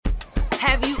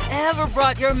Have you ever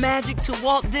brought your magic to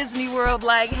Walt Disney World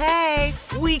like, hey,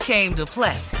 we came to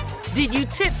play? Did you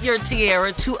tip your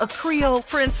tiara to a Creole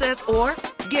princess or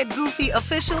get goofy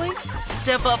officially?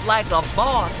 Step up like a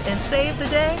boss and save the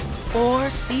day? Or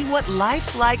see what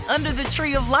life's like under the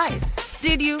tree of life?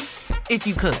 Did you? If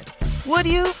you could. Would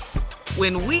you?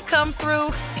 When we come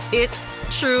through, it's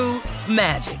true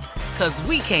magic. 'Cause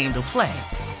we came to play.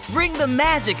 Bring the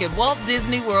magic at Walt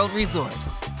Disney World Resort.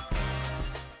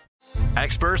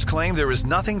 Experts claim there is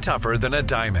nothing tougher than a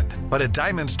diamond. But at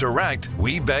Diamonds Direct,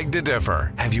 we beg to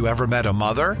differ. Have you ever met a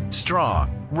mother?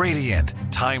 Strong, radiant,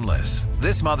 timeless.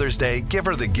 This Mother's Day, give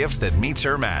her the gift that meets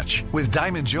her match. With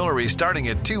diamond jewelry starting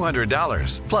at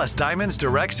 $200. Plus Diamonds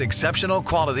Direct's exceptional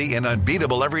quality and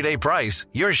unbeatable everyday price,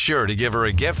 you're sure to give her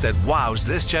a gift that wows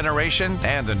this generation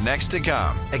and the next to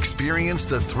come. Experience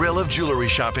the thrill of jewelry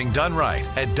shopping done right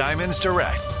at Diamonds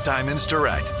Direct. Diamonds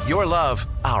Direct. Your love,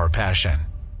 our passion.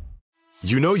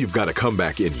 You know you've got a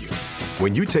comeback in you.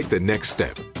 When you take the next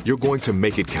step, you're going to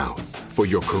make it count. For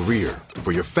your career,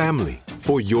 for your family,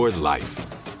 for your life.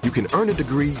 You can earn a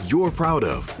degree you're proud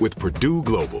of with Purdue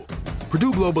Global.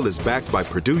 Purdue Global is backed by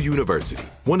Purdue University,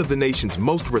 one of the nation's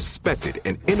most respected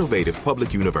and innovative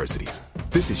public universities.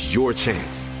 This is your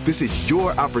chance. This is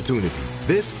your opportunity.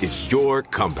 This is your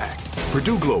comeback.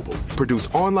 Purdue Global, Purdue's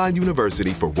online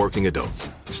university for working adults.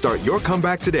 Start your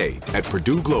comeback today at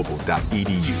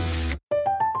purdueglobal.edu.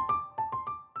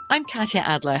 I'm Katya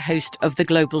Adler, host of The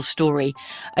Global Story.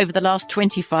 Over the last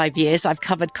 25 years, I've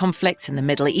covered conflicts in the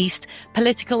Middle East,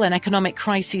 political and economic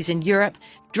crises in Europe,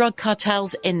 drug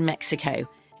cartels in Mexico.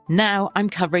 Now I'm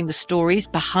covering the stories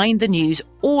behind the news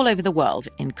all over the world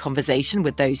in conversation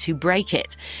with those who break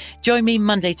it. Join me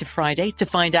Monday to Friday to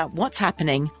find out what's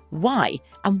happening, why,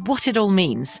 and what it all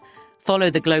means. Follow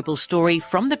The Global Story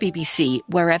from the BBC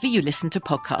wherever you listen to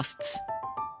podcasts.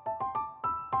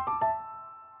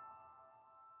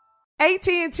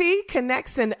 AT&T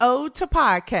connects an ode to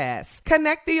podcasts.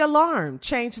 Connect the alarm.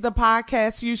 Change the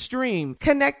podcast you stream.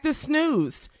 Connect the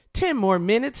snooze. 10 more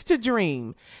minutes to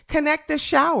dream. Connect the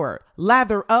shower.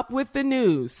 Lather up with the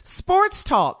news. Sports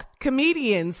talk,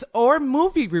 comedians, or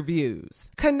movie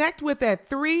reviews. Connect with that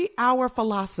 3-hour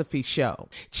philosophy show.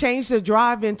 Change the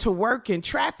drive into work and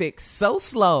traffic so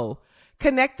slow.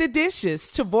 Connect the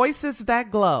dishes to voices that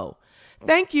glow.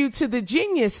 Thank you to the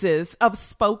geniuses of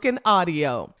spoken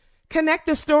audio. Connect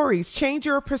the stories, change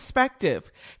your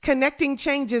perspective. Connecting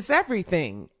changes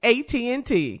everything.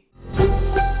 AT&T.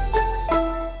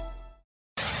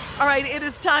 All right, it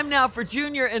is time now for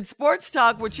Junior and Sports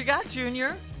Talk. What you got,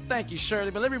 Junior? Thank you,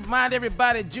 Shirley. But let me remind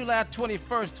everybody, July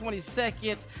 21st,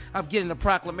 22nd, I'm getting a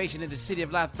proclamation in the city of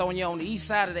Lithonia on the east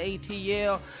side of the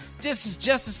ATL. Just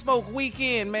a smoke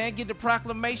weekend, man. Get the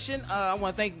proclamation. I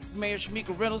want to thank Mayor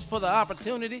Shamika Reynolds for the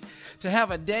opportunity to have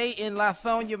a day in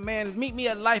Lithonia, man. Meet me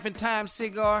at Life and Time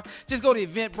Cigar. Just go to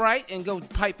Eventbrite and go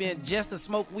pipe in Just a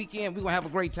Smoke Weekend. We're going to have a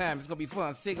great time. It's going to be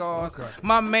fun. Cigars. Okay.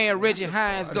 My man, Reggie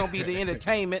Hines, going to be the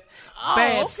entertainment.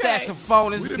 Bad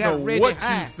saxophonist. We didn't got know Reggie what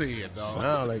Hines. you said, dog.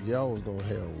 Sound like y'all was going to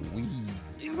have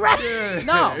weed. Right. Yeah.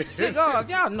 No, cigars.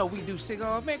 Y'all know we do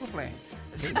cigars. Man, we're playing.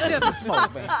 Just a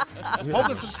smoke, man.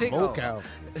 Smoking some cigars. Smoke out.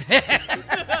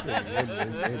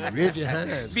 and Reggie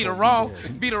Hines. Be the wrong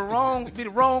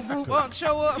group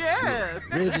show up. Yes.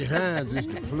 Reggie Hines is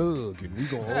the plug, and we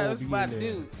gonna all That's be my in there.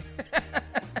 dude.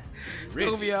 It's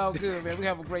gonna be all good, man. We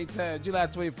have a great time. July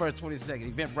 21st,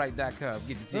 22nd. Eventbrite.com.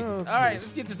 Get your tickets. All right,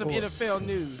 let's get to some NFL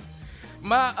news. We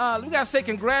gotta say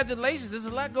congratulations. There's a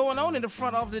lot going on in the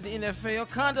front office of the NFL.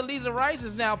 Condoleezza Rice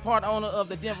is now part owner of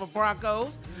the Denver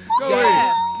Broncos. Go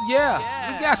ahead.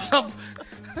 Yeah. We got some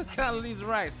Condoleezza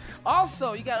Rice.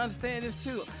 Also, you gotta understand this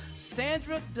too.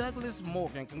 Sandra Douglas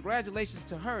Morgan, congratulations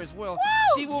to her as well. Woo!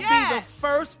 She will be the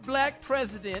first black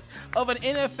president of an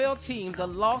NFL team, the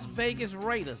Las Vegas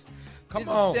Raiders. This is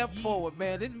a step forward,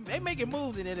 man. They making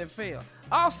moves in the NFL.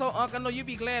 Also, Unc, I know you'll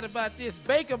be glad about this.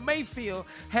 Baker Mayfield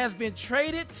has been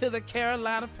traded to the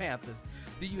Carolina Panthers.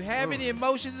 Do you have any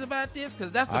emotions about this?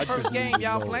 Because that's the first game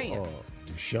y'all playing.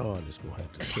 Deshaun is going to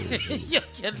have to say You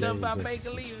can't know about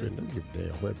Baker leaving. Don't give a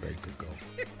damn where Baker go.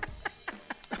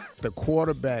 The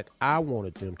quarterback I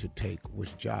wanted them to take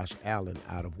was Josh Allen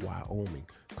out of Wyoming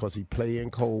because he play in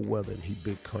cold weather and he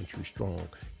big country strong,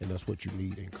 and that's what you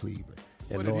need in Cleveland.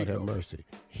 And Lord have mercy,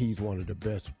 he's one of the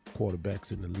best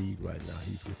quarterbacks in the league right now.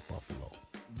 He's with Buffalo.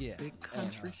 Yeah. Big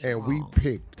country And we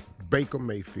picked Baker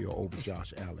Mayfield over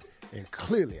Josh Allen. And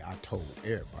clearly I told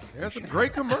everybody. There's some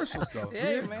great commercials, though.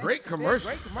 Yeah, man. Great commercials.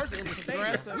 Great commercials in the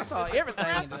stadium. We saw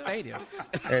everything in the stadium.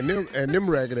 And them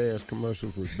ragged ass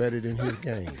commercials was better than his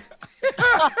game.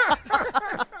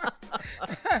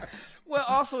 Well,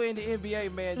 also in the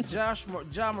NBA, man, John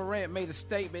Morant made a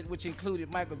statement which included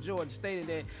Michael Jordan, stating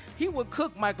that he would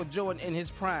cook Michael Jordan in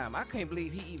his prime. I can't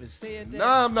believe he even said that.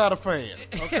 Now I'm not a fan.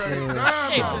 Okay.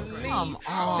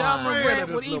 John Morant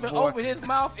would even open his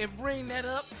mouth and bring that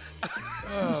up.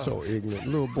 You so ignorant,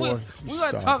 little boy. We're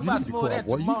going to talk about some more of that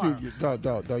tomorrow.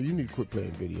 Dog, you need to quit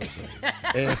playing video games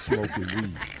and smoking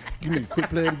weed. You need to quit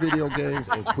playing video games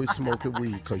and quit smoking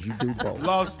weed, because you do both.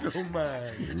 Lost your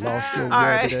mind. You lost your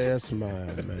right. ass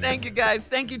mind, man. Thank you, guys.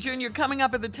 Thank you, Junior. Coming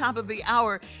up at the top of the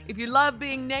hour, if you love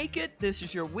being naked, this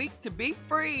is your week to be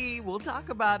free. We'll talk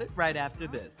about it right after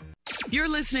this. You're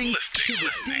listening to the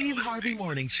Steve Harvey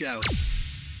Morning Show.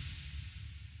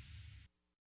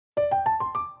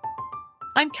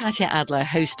 I'm Katya Adler,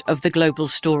 host of The Global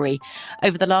Story.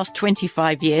 Over the last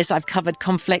 25 years, I've covered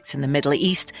conflicts in the Middle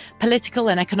East, political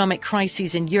and economic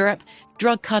crises in Europe,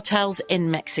 drug cartels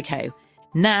in Mexico.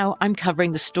 Now I'm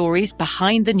covering the stories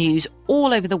behind the news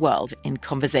all over the world in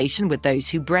conversation with those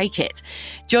who break it.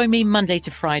 Join me Monday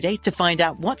to Friday to find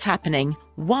out what's happening,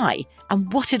 why,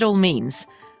 and what it all means.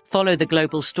 Follow The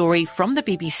Global Story from the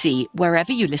BBC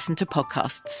wherever you listen to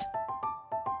podcasts.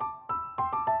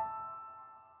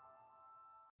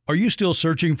 Are you still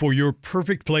searching for your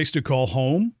perfect place to call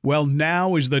home? Well,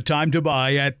 now is the time to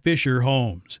buy at Fisher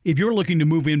Homes. If you're looking to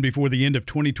move in before the end of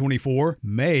 2024,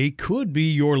 May could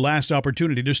be your last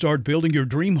opportunity to start building your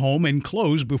dream home and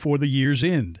close before the year's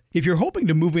end. If you're hoping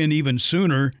to move in even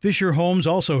sooner, Fisher Homes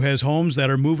also has homes that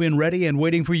are move-in ready and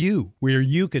waiting for you, where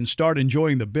you can start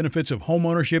enjoying the benefits of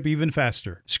homeownership even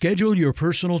faster. Schedule your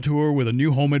personal tour with a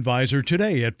new home advisor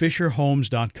today at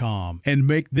FisherHomes.com and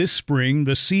make this spring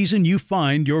the season you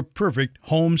find your perfect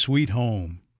home sweet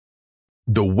home.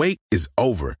 The wait is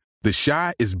over. The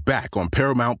Chi is back on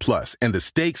Paramount Plus, and the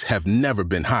stakes have never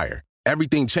been higher.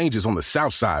 Everything changes on the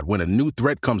South Side when a new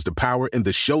threat comes to power in the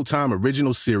Showtime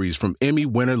original series from Emmy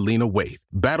winner Lena Waithe.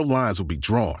 Battle lines will be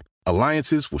drawn,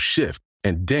 alliances will shift,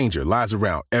 and danger lies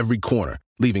around every corner,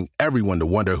 leaving everyone to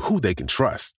wonder who they can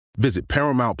trust. Visit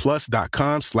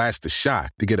ParamountPlus.com/The Chi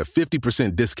to get a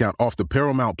 50% discount off the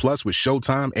Paramount Plus with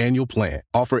Showtime annual plan.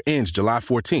 Offer ends July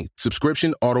 14th.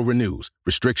 Subscription auto-renews.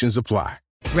 Restrictions apply.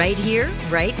 Right here,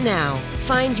 right now.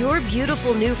 Find your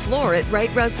beautiful new floor at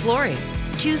Right Rug Flooring.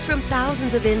 Choose from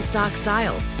thousands of in-stock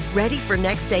styles, ready for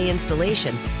next day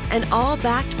installation, and all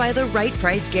backed by the right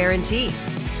price guarantee.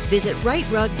 Visit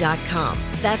rightrug.com.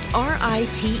 That's RITERUG.com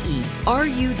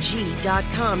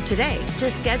today to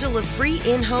schedule a free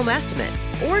in-home estimate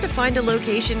or to find a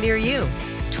location near you.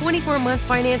 24-month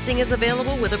financing is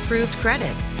available with approved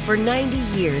credit. For 90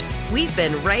 years, we've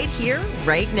been right here,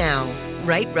 right now.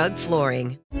 Right Rug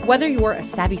Flooring. Whether you're a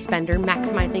savvy spender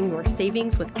maximizing your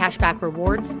savings with cashback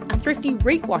rewards, a thrifty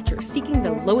rate watcher seeking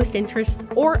the lowest interest,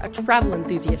 or a travel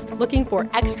enthusiast looking for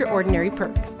extraordinary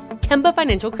perks, Kemba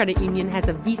Financial Credit Union has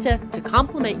a visa to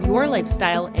complement your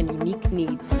lifestyle and unique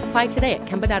needs. Apply today at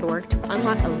Kemba.org to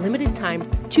unlock a limited time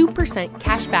 2%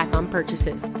 cash back on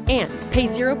purchases and pay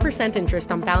 0% interest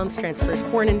on balance transfers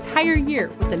for an entire year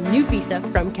with a new visa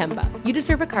from Kemba. You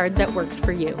deserve a card that works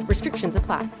for you. Restrictions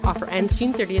apply. Offer ends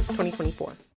June 30th, 2024.